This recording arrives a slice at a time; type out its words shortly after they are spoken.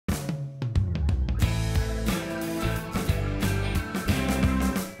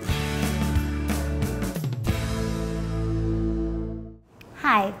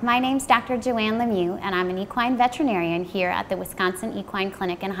Hi, my name's Dr. Joanne LeMieux, and I'm an equine veterinarian here at the Wisconsin Equine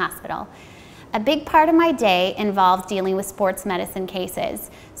Clinic and Hospital. A big part of my day involves dealing with sports medicine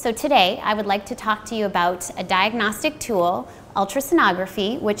cases. So today, I would like to talk to you about a diagnostic tool,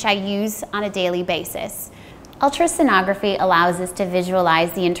 ultrasonography, which I use on a daily basis. Ultrasonography allows us to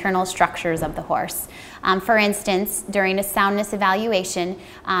visualize the internal structures of the horse. For instance, during a soundness evaluation,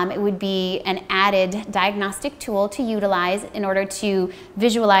 it would be an added diagnostic tool to utilize in order to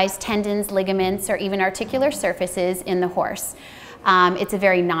visualize tendons, ligaments, or even articular surfaces in the horse. It's a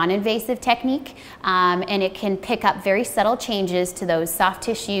very non-invasive technique, and it can pick up very subtle changes to those soft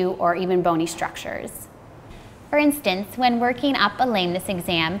tissue or even bony structures. For instance, when working up a lameness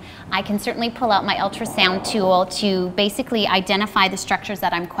exam, I can certainly pull out my ultrasound tool to basically identify the structures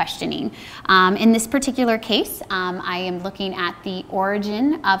that I'm questioning. In this particular case, I am looking at the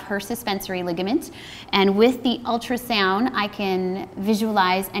origin of her suspensory ligament, and with the ultrasound, I can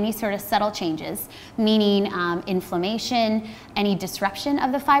visualize any sort of subtle changes, meaning inflammation, any disruption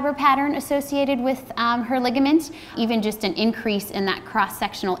of the fiber pattern associated with her ligament, even just an increase in that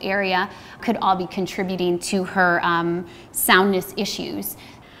cross-sectional area could all be contributing to her soundness issues.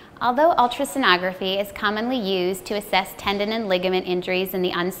 Although ultrasonography is commonly used to assess tendon and ligament injuries in the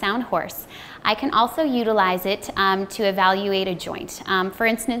unsound horse, I can also utilize it to evaluate a joint. For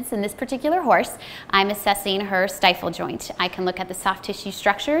instance, in this particular horse, I'm assessing her stifle joint. I can look at the soft tissue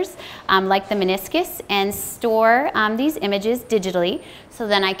structures like the meniscus and store these images digitally, so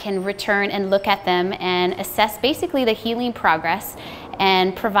then I can return and look at them and assess basically the healing progress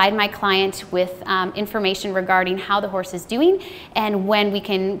and provide my client with information regarding how the horse is doing and when we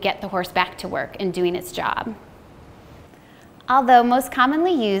can get the horse back to work and doing its job. Although most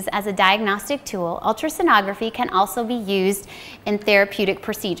commonly used as a diagnostic tool, ultrasonography can also be used in therapeutic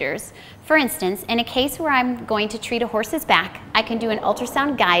procedures. For instance, in a case where I'm going to treat a horse's back, I can do an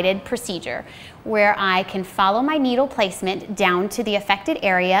ultrasound guided procedure where I can follow my needle placement down to the affected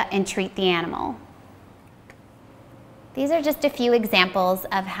area and treat the animal. These are just a few examples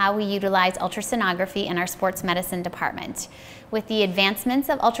of how we utilize ultrasonography in our sports medicine department. With the advancements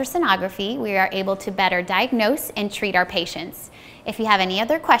of ultrasonography, we are able to better diagnose and treat our patients. If you have any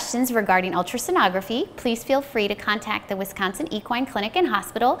other questions regarding ultrasonography, please feel free to contact the Wisconsin Equine Clinic and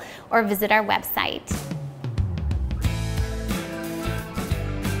Hospital or visit our website.